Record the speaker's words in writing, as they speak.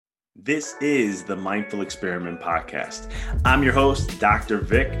This is the Mindful Experiment Podcast. I'm your host, Dr.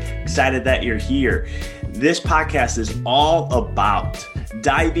 Vic. Excited that you're here. This podcast is all about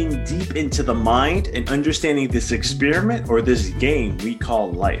diving deep into the mind and understanding this experiment or this game we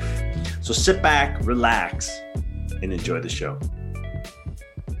call life. So sit back, relax, and enjoy the show.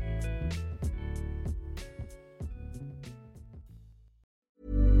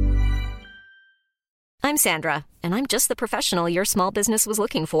 I'm Sandra, and I'm just the professional your small business was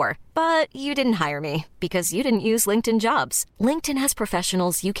looking for. But you didn't hire me because you didn't use LinkedIn Jobs. LinkedIn has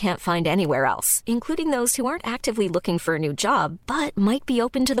professionals you can't find anywhere else, including those who aren't actively looking for a new job, but might be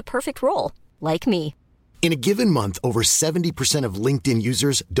open to the perfect role, like me. In a given month, over 70% of LinkedIn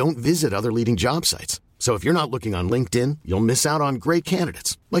users don't visit other leading job sites. So if you're not looking on LinkedIn, you'll miss out on great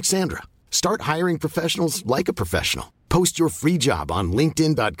candidates like Sandra. Start hiring professionals like a professional. Post your free job on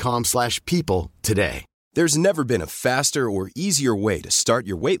linkedin.com/people today. There's never been a faster or easier way to start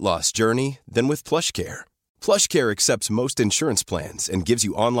your weight loss journey than with PlushCare. PlushCare accepts most insurance plans and gives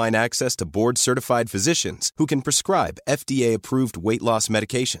you online access to board-certified physicians who can prescribe FDA-approved weight loss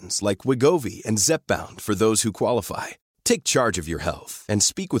medications like Wegovy and Zepbound for those who qualify. Take charge of your health and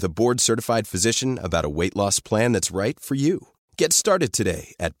speak with a board-certified physician about a weight loss plan that's right for you. Get started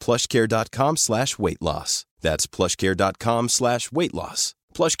today at plushcare.com/weight loss. That's plushcare.com/weight loss.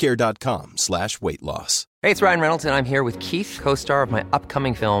 plushcare.com/weight loss. Hey, it's Ryan Reynolds, and I'm here with Keith, co-star of my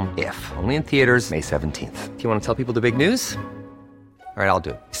upcoming film, If, only in theaters May 17th. Do you want to tell people the big news? All right, I'll do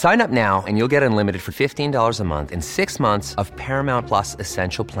it. Sign up now and you'll get unlimited for $15 a month and 6 months of Paramount Plus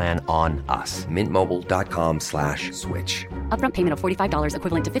Essential Plan on us. Mintmobile.com/switch. Upfront payment of $45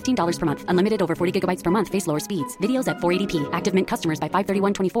 equivalent to $15 per month. Unlimited over 40 gigabytes per month. Face lower speeds. Videos at 480p. Active Mint customers by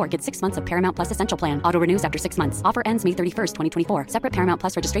 531.24 get 6 months of Paramount Plus Essential Plan. Auto renews after 6 months. Offer ends May 31st, 2024. Separate Paramount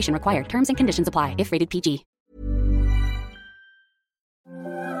Plus registration required. Terms and conditions apply if rated PG.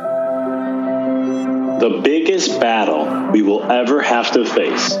 The biggest battle we will ever have to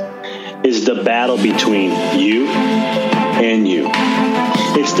face is the battle between you and you.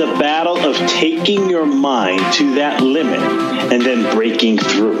 It's the battle of taking your mind to that limit and then breaking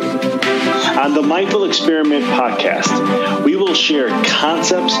through. On the Mindful Experiment podcast, we will share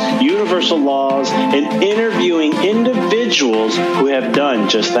concepts, universal laws, and interviewing individuals who have done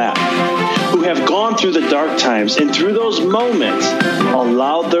just that, who have gone through the dark times and through those moments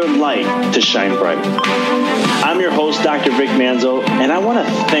allowed their light to shine bright. I'm your host, Dr. Vic Manzo, and I want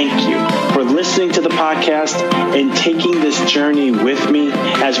to thank you for listening to the podcast and taking this journey with me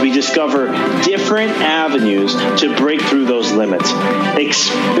as we discover different avenues to break through those limits,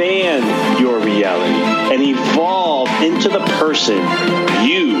 expand your reality, and evolve into the person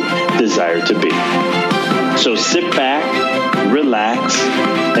you desire to be. So sit back, relax,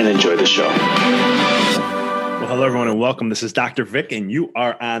 and enjoy the show. Well, hello, everyone, and welcome. This is Dr. Vic, and you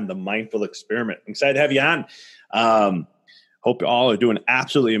are on the Mindful Experiment. I'm excited to have you on. Hope you all are doing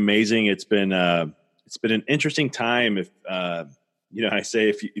absolutely amazing. It's been an interesting time. If I say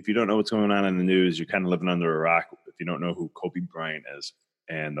if you don't know what's going on in the news, you're kind of living under a rock. If you don't know who Kobe Bryant is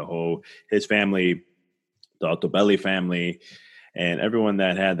and his family, the Altobelli family, and everyone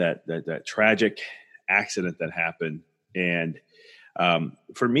that had that tragic accident that happened. And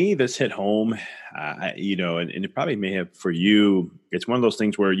for me, this hit home, and it probably may have for you. It's one of those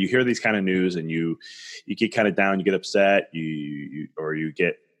things where you hear these kind of news and you get kind of down, you get upset, you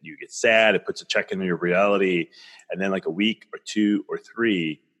get sad. It puts a check into your reality, and then like a week or 2 or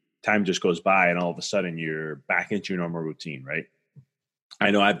 3, time just goes by, and all of a sudden you're back into your normal routine, right?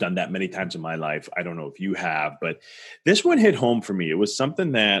 I know I've done that many times in my life. I don't know if you have, but this one hit home for me. It was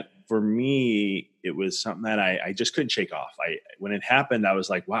something that, for me, it was something that I just couldn't shake off. When it happened, I was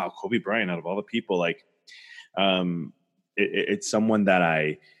like, wow, Kobe Bryant, out of all the people, like, it's someone that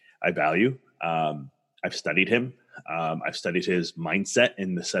I value. I've studied him. I've studied his mindset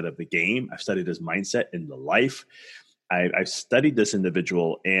in the set of the game. I've studied his mindset in the life. I've studied this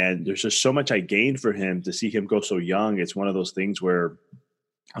individual, and there's just so much I gained for him to see him go so young. It's one of those things where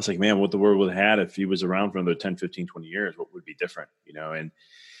I was like, man, what the world would have had if he was around for another 10, 15, 20 years, what would be different, And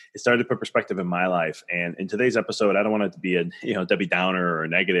it started to put perspective in my life. And in today's episode, I don't want it to be a Debbie Downer or a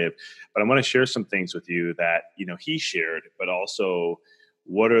negative, but I want to share some things with you that, he shared, but also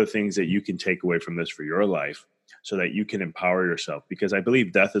what are the things that you can take away from this for your life so that you can empower yourself? Because I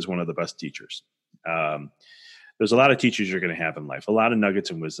believe death is one of the best teachers. There's a lot of teachers you're going to have in life, a lot of nuggets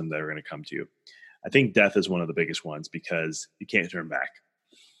and wisdom that are going to come to you. I think death is one of the biggest ones because you can't turn back.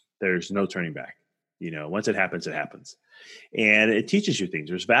 There's no turning back. Once it happens, it happens. And it teaches you things.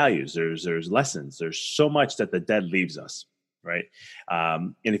 There's values, there's lessons. There's so much that the dead leaves us, right?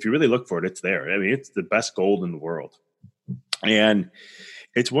 And if you really look for it, it's there. I mean, it's the best gold in the world. And,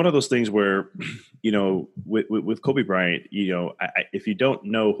 it's one of those things where, with Kobe Bryant, if you don't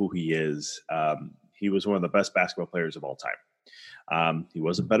know who he is, he was one of the best basketball players of all time. He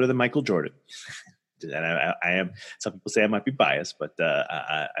wasn't better than Michael Jordan. And I am, some people say I might be biased, but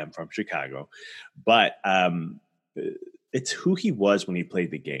I'm from Chicago. But it's who he was when he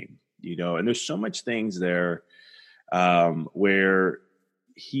played the game, and there's so much things there where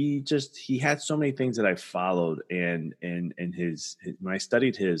he had so many things that I followed, and his when I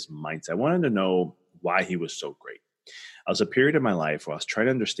studied his mindset, I wanted to know why he was so great. I was a period of my life where I was trying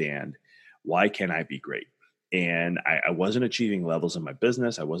to understand, why can I be great? And I wasn't achieving levels in my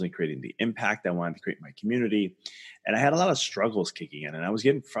business. I wasn't creating the impact I wanted to create in my community. And I had a lot of struggles kicking in, and I was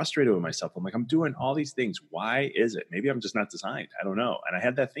getting frustrated with myself. I'm like, I'm doing all these things. Why is it? Maybe I'm just not designed. I don't know. And I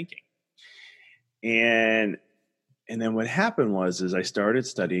had that thinking. And then what happened was I started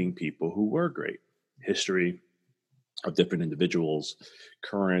studying people who were great, history of different individuals,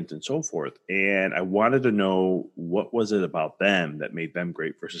 current and so forth. And I wanted to know, what was it about them that made them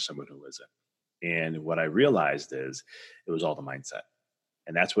great versus someone who isn't? And what I realized is it was all the mindset.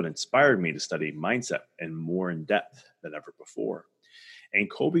 And that's what inspired me to study mindset and more in depth than ever before. And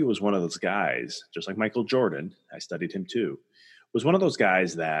Kobe was one of those guys, just like Michael Jordan, I studied him too, was one of those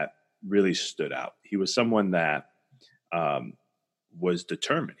guys that really stood out. He was someone that was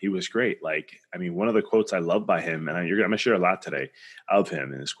determined. He was great. One of the quotes I love by him, and I'm going to share a lot today of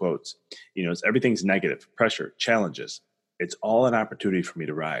him and his quotes, it's everything's negative, pressure, challenges. It's all an opportunity for me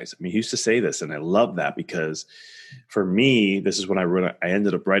to rise. He used to say this, and I love that, because for me, this is when I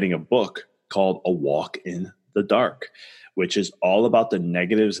ended up writing a book called A Walk in the Dark, which is all about the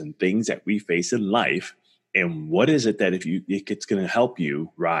negatives and things that we face in life. And what is it that it's going to help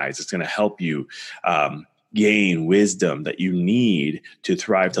you rise? It's going to help you gain wisdom that you need to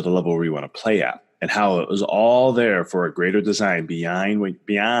thrive to the level where you want to play at, and how it was all there for a greater design beyond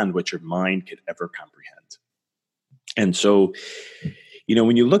what your mind could ever comprehend. And so,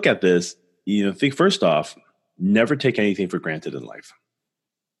 when you look at this, think first off, never take anything for granted in life.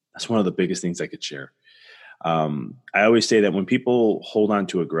 That's one of the biggest things I could share. I always say that when people hold on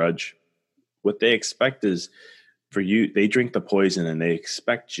to a grudge, what they expect is for you, they drink the poison and they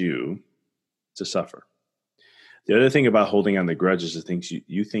expect you to suffer. The other thing about holding on to grudges is things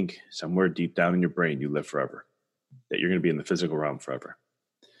you think somewhere deep down in your brain you live forever, that you're going to be in the physical realm forever.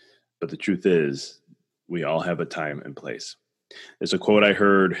 But the truth is, we all have a time and place. There's a quote I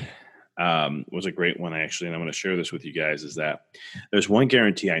heard, was a great one actually, and I'm going to share this with you guys, is that there's one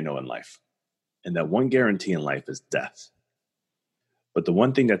guarantee I know in life, and that one guarantee in life is death. But the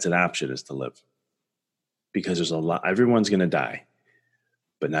one thing that's an option is to live, because there's a lot, everyone's going to die,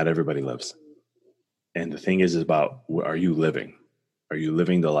 but not everybody lives. And the thing is about, are you living? Are you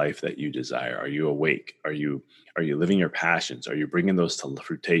living the life that you desire? Are you awake? Are you living your passions? Are you bringing those to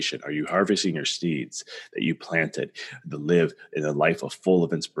fruition? Are you harvesting your seeds that you planted to live in a life full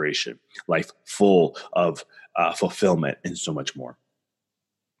of inspiration, life full of fulfillment, and so much more?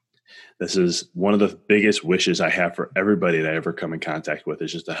 This is one of the biggest wishes I have for everybody that I ever come in contact with,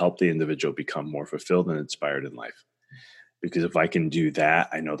 is just to help the individual become more fulfilled and inspired in life. Because if I can do that,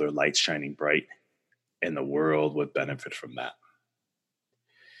 I know their light's shining bright, and the world would benefit from that.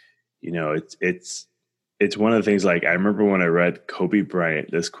 It's one of the things, like I remember when I read Kobe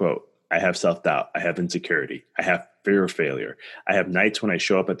Bryant, this quote: I have self-doubt, I have insecurity, I have fear of failure. I have nights when I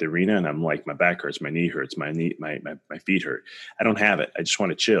show up at the arena and I'm like, my back hurts, my knee hurts, my feet hurt. I don't have it. I just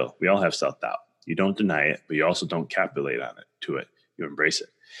want to chill. We all have self-doubt. You don't deny it, but you also don't capitulate on it to it. You embrace it.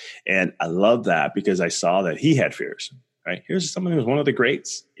 And I love that, because I saw that he had fears, right? Here's someone who was one of the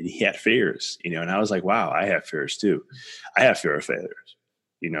greats, and he had fears, and I was like, wow, I have fears too. I have fear of failures.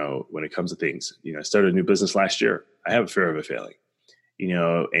 When it comes to things, I started a new business last year. I have a fear of it failing,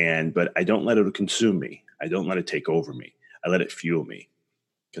 but I don't let it consume me. I don't let it take over me. I let it fuel me,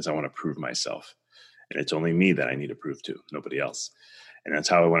 because I want to prove myself. And it's only me that I need to prove to, nobody else. And that's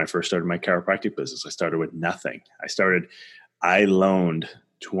how, when I first started my chiropractic business, I started with nothing. I loaned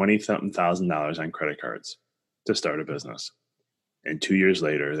 $20,000 on credit cards to start a business. And 2 years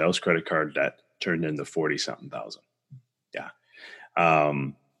later, that was credit card debt turned into 40-something thousand. Yeah.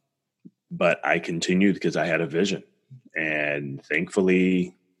 But I continued because I had a vision, and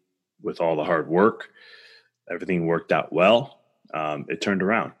thankfully, with all the hard work, everything worked out well. It turned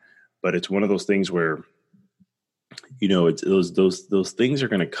around, but it's one of those things where, it's those things are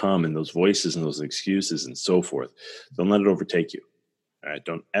going to come, and those voices and those excuses and so forth. Don't let it overtake you. All right.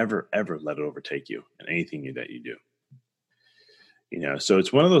 Don't ever let it overtake you in anything that you do. So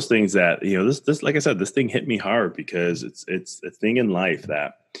it's one of those things that, this, like I said, this thing hit me hard, because it's a thing in life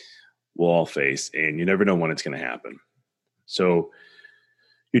that we'll all face, and you never know when it's going to happen. So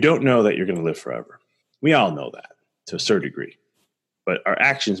You don't know that you're going to live forever. We all know that to a certain degree, but our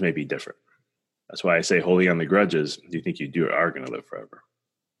actions may be different. That's why I say holding on to grudges. Do you think you are going to live forever?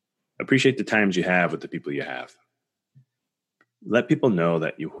 Appreciate the times you have with the people you have. Let people know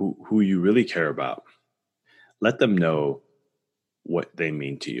that who you really care about. Let them know what they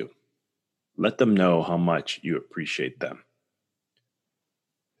mean to you. Let them know how much you appreciate them.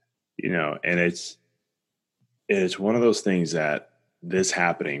 And it's one of those things that this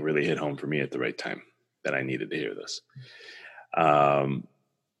happening really hit home for me at the right time, that I needed to hear this. And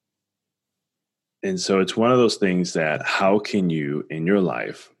so it's one of those things that how can you in your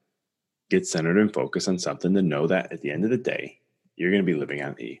life get centered and focused on something to know that at the end of the day, you're going to be living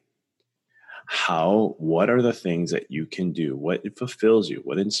on E. What are the things that you can do? What fulfills you?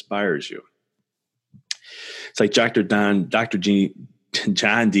 What inspires you? It's like Dr. John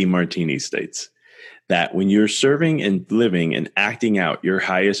DeMartini states that when you're serving and living and acting out your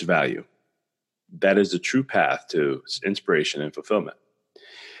highest value, that is the true path to inspiration and fulfillment.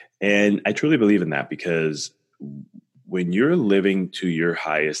 And I truly believe in that, because when you're living to your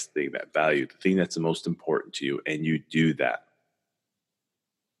highest thing, that value, the thing that's the most important to you, and you do that,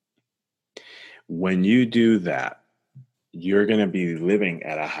 when you do that, you're going to be living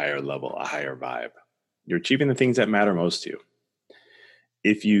at a higher level, a higher vibe. You're achieving the things that matter most to you.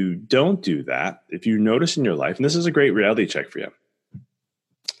 If you don't do that, if you notice in your life, and this is a great reality check for you,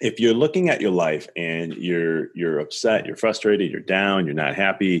 if you're looking at your life and you're upset, you're frustrated, you're down, you're not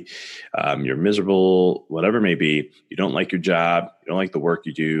happy, you're miserable, whatever it may be, you don't like your job, you don't like the work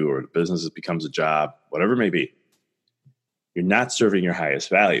you do, or the business becomes a job, whatever it may be, you're not serving your highest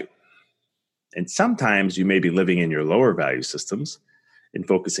value. And sometimes you may be living in your lower value systems and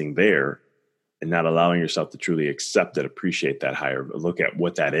focusing there and not allowing yourself to truly accept and appreciate that higher, look at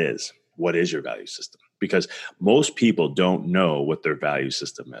what that is. What is your value system? Because most people don't know what their value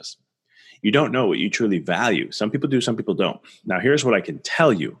system is. You don't know what you truly value. Some people do, some people don't. Now, here's what I can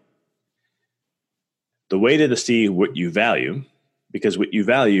tell you. The way to see what you value, because what you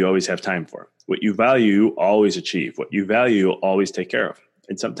value, you always have time for. What you value, always achieve. What you value, always take care of.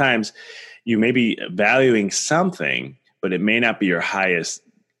 And sometimes you may be valuing something, but it may not be your highest,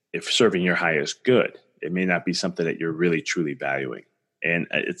 if serving your highest good. It may not be something that you're really, truly valuing. And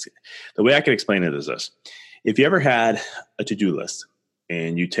it's the way I can explain it is this. If you ever had a to-do list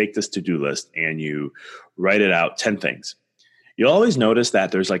and you take this to-do list and you write it out 10 things, you'll always notice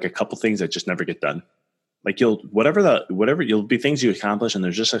that there's like a couple things that just never get done. Like you'll be things you accomplish, and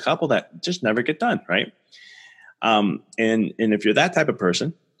there's just a couple that just never get done, right? And if you're that type of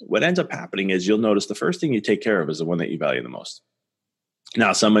person, what ends up happening is you'll notice the first thing you take care of is the one that you value the most.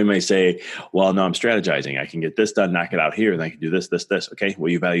 Now, somebody may say, well, no, I'm strategizing. I can get this done, knock it out here, and I can do this. Okay,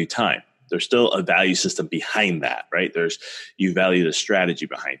 well, you value time. There's still a value system behind that, right? You value the strategy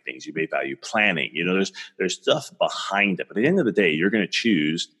behind things. You may value planning. There's stuff behind it. But at the end of the day, you're going to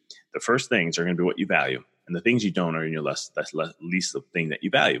choose the first things are going to be what you value. And the things you don't are in your least the thing that you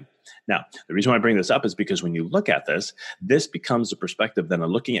value. Now, the reason why I bring this up is because when you look at this becomes the perspective then of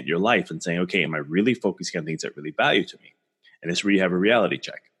looking at your life and saying, okay, am I really focusing on things that really value to me? And it's where you have a reality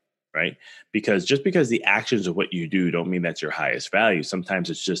check, right? Because just because the actions of what you do don't mean that's your highest value. Sometimes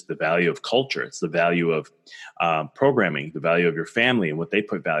it's just the value of culture. It's the value of programming, the value of your family and what they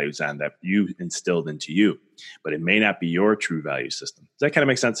put values on that you instilled into you. But it may not be your true value system. Does that kind of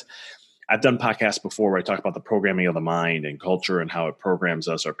make sense? I've done podcasts before where I talk about the programming of the mind and culture and how it programs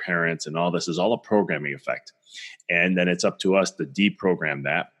us, our parents, and all this is all a programming effect. And then it's up to us to deprogram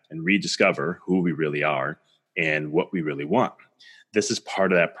that and rediscover who we really are and what we really want. This is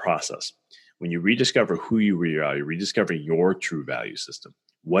part of that process. When you rediscover who you really are, you rediscover your true value system.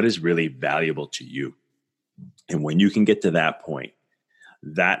 What is really valuable to you? And when you can get to that point,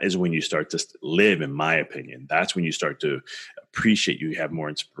 that is when you start to live, in my opinion. That's when you start to appreciate. You have more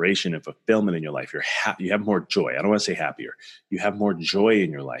inspiration and fulfillment in your life. You have more joy. I don't want to say happier. You have more joy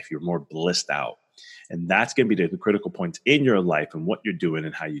in your life. You're more blissed out. And that's going to be the critical points in your life and what you're doing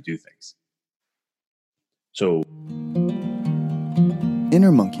and how you do things. So,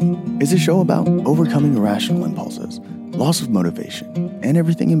 Inner Monkey is a show about overcoming irrational impulses, loss of motivation, and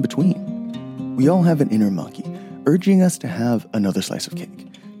everything in between. We all have an inner monkey urging us to have another slice of cake,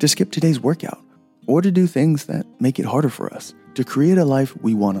 to skip today's workout, or to do things that make it harder for us to create a life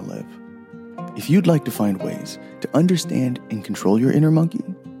we want to live. If you'd like to find ways to understand and control your inner monkey,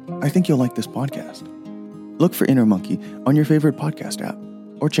 I think you'll like this podcast. Look for Inner Monkey on your favorite podcast app,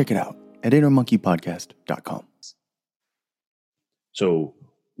 or check it out at innermonkeypodcast.com. So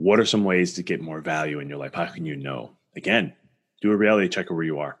what are some ways to get more value in your life? How can you know? Again, do a reality check of where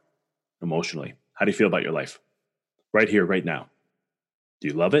you are emotionally. How do you feel about your life? Right here, right now. Do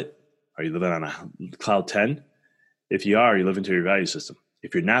you love it? Are you living on a cloud 10? If you are, you live into your value system.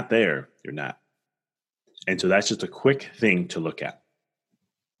 If you're not there, you're not. And so that's just a quick thing to look at.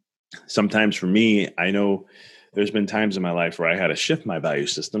 Sometimes for me, I know there's been times in my life where I had to shift my value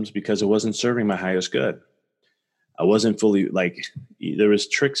systems because it wasn't serving my highest good. I wasn't fully there was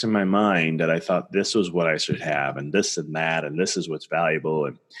tricks in my mind that I thought this was what I should have and this and that, and this is what's valuable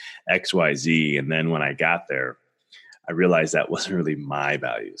and X, Y, Z. And then when I got there, I realized that wasn't really my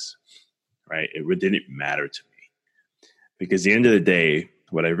values, right? It didn't matter to me because at the end of the day,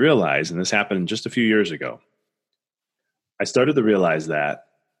 what I realized, and this happened just a few years ago, I started to realize that,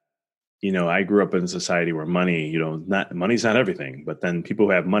 I grew up in a society where money's not everything, but then people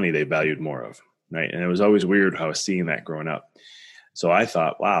who have money, they valued more of, right? And it was always weird how I was seeing that growing up. So I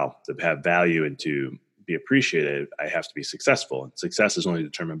thought, wow, to have value and to be appreciated, I have to be successful. And success is only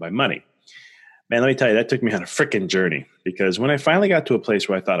determined by money. Man, let me tell you, that took me on a freaking journey because when I finally got to a place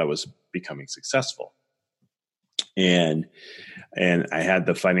where I thought I was becoming successful and I had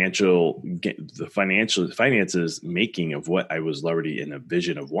the finances making of what I was already in a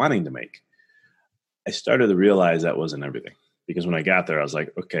vision of wanting to make, I started to realize that wasn't everything. Because when I got there, I was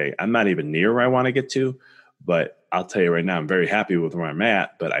like, okay, I'm not even near where I want to get to, but I'll tell you right now, I'm very happy with where I'm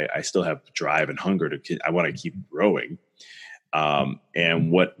at, but I still have drive and hunger I want to keep growing.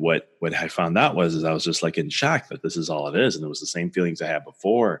 And what I found out is I was just like in shock that this is all it is. And it was the same feelings I had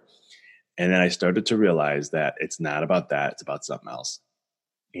before. And then I started to realize that it's not about that. It's about something else.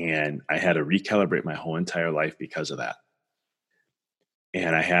 And I had to recalibrate my whole entire life because of that.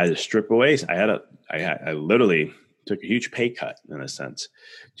 And I had to strip away. I literally took a huge pay cut in a sense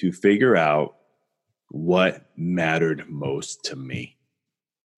to figure out what mattered most to me.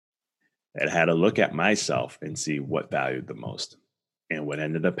 I had to look at myself and see what valued the most. And what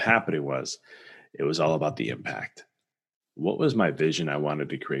ended up happening was it was all about the impact. What was my vision I wanted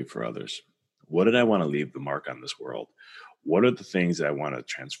to create for others? What did I want to leave the mark on this world? What are the things that I want to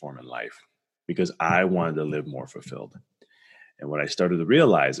transform in life? Because I wanted to live more fulfilled. And what I started to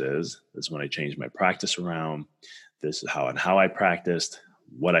realize is when I changed my practice around. This is how I practiced,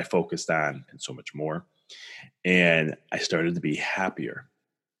 what I focused on, and so much more. And I started to be happier.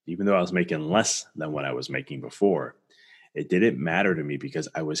 Even though I was making less than what I was making before, it didn't matter to me because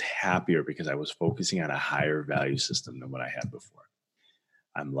I was happier because I was focusing on a higher value system than what I had before.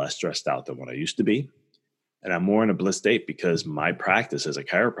 I'm less stressed out than what I used to be. And I'm more in a bliss state because my practice as a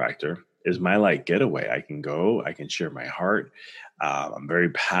chiropractor is my getaway. I can go, I can share my heart. I'm very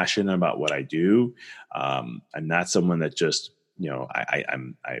passionate about what I do. I'm not someone that just,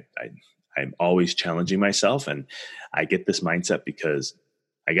 I'm always challenging myself. And I get this mindset because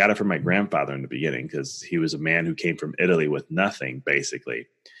I got it from my grandfather in the beginning because he was a man who came from Italy with nothing, basically.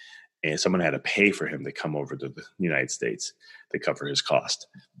 And someone had to pay for him to come over to the United States to cover his cost.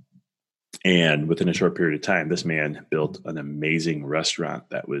 And within a short period of time, this man built an amazing restaurant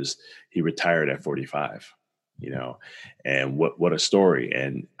he retired at 45, and what a story.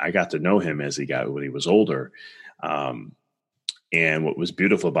 And I got to know him when he was older. And what was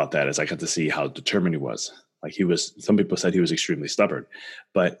beautiful about that is I got to see how determined he was. Some people said he was extremely stubborn,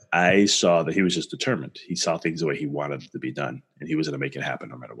 but I saw that he was just determined. He saw things the way he wanted it to be done, and he was going to make it happen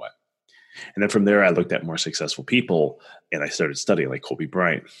no matter what. And then from there, I looked at more successful people and I started studying like Kobe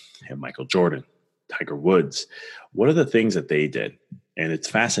Bryant and Michael Jordan, Tiger Woods. What are the things that they did? And it's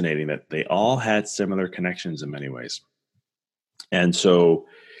fascinating that they all had similar connections in many ways. And so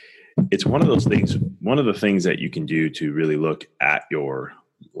it's one of those things, one of the things that you can do to really look at your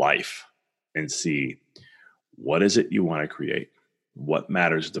life and see what is it you want to create? What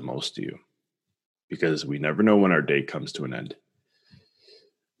matters the most to you? Because we never know when our day comes to an end.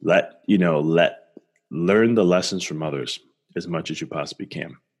 Learn the lessons from others as much as you possibly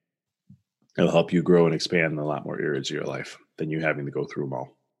can. It'll help you grow and expand in a lot more areas of your life than you having to go through them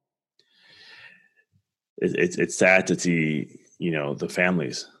all. It's sad to see, the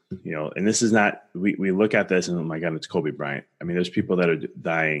families, and this is not, we look at this and, oh my God, it's Kobe Bryant. I mean, there's people that are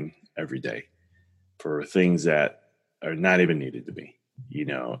dying every day for things that are not even needed to be,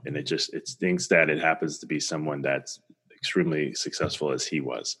 and it stinks that it happens to be someone that's extremely successful as he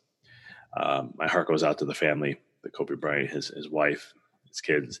was. My heart goes out to the family, the Kobe Bryant, his wife, his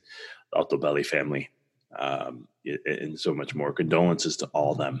kids, the Altobelli family, and so much more. Condolences to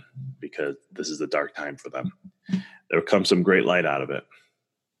all of them because this is a dark time for them. There will come some great light out of it.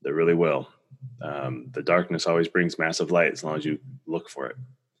 There really will. The darkness always brings massive light as long as you look for it.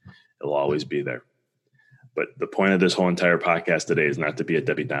 It'll always be there. But the point of this whole entire podcast today is not to be a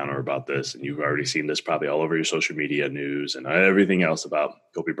Debbie Downer about this. And you've already seen this probably all over your social media news and everything else about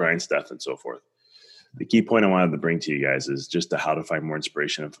Kobe Bryant's death and so forth. the key point I wanted to bring to you guys is just how to find more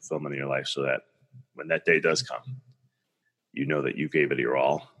inspiration and fulfillment in your life so that when that day does come, you know that you gave it your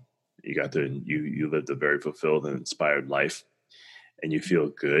all. You lived a very fulfilled and inspired life, and you feel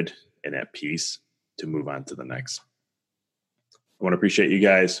good and at peace to move on to the next. I want to appreciate you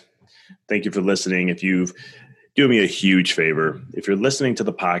guys. Thank you for listening. If you've do me a huge favor, if you're listening to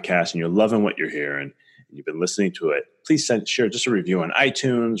the podcast and you're loving what you're hearing and you've been listening to it, please share just a review on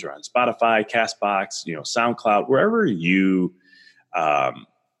iTunes or on Spotify, CastBox, SoundCloud, wherever you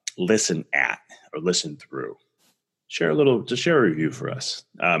listen at or listen through. Share a review for us.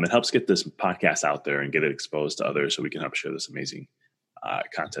 It helps get this podcast out there and get it exposed to others so we can help share this amazing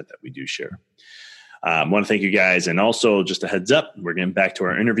content that we do share. I want to thank you guys. And also just a heads up, we're getting back to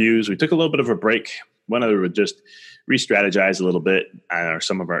our interviews. We took a little bit of a break. Wanted to just re-strategize a little bit on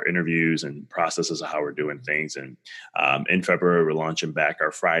some of our interviews and processes of how we're doing things. And in February, we're launching back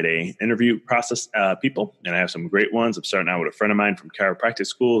our Friday interview process people. And I have some great ones. I'm starting out with a friend of mine from chiropractic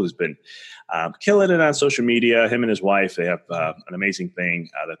school who's been killing it on social media. Him and his wife, they have an amazing thing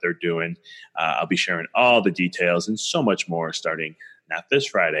that they're doing. I'll be sharing all the details and so much more starting not this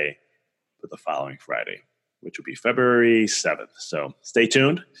Friday, but the following Friday, which will be February 7th. So stay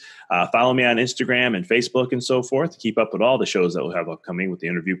tuned. Follow me on Instagram and Facebook and so forth. Keep up with all the shows that we'll have upcoming with the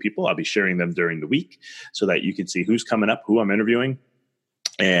interview people. I'll be sharing them during the week so that you can see who's coming up, who I'm interviewing,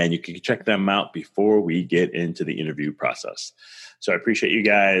 and you can check them out before we get into the interview process. So I appreciate you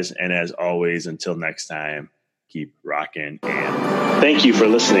guys. And as always, until next time, keep rocking. And thank you for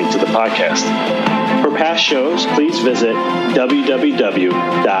listening to the podcast. For past shows, please visit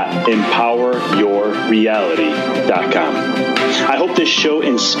www.empoweryourreality.com. I hope this show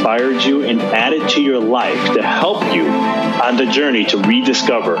inspired you and added to your life to help you on the journey to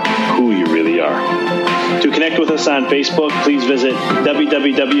rediscover who you really are. To connect with us on Facebook, please visit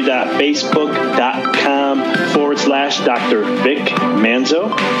www.facebook.com/Dr. Vic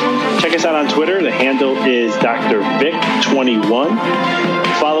Manzo. Check us out on Twitter. The handle is Dr. Vic21.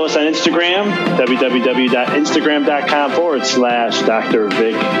 Follow us on Instagram, www.instagram.com/Dr.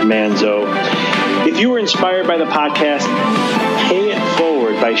 Vic Manzo. If you were inspired by the podcast, pay it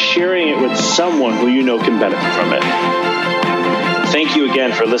forward by sharing it with someone who you know can benefit from it. Thank you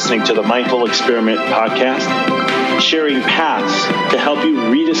again for listening to the Mindful Experiment podcast, sharing paths to help you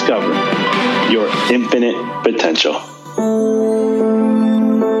rediscover your infinite potential.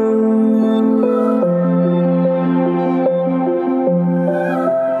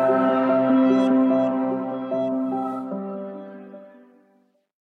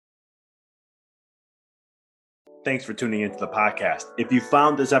 Thanks for tuning into the podcast. If you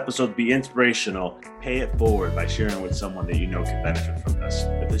found this episode to be inspirational, pay it forward by sharing it with someone that you know can benefit from this.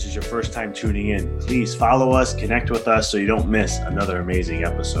 If this is your first time tuning in, please follow us, connect with us so you don't miss another amazing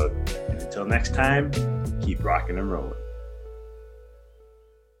episode. And until next time, keep rocking and rolling.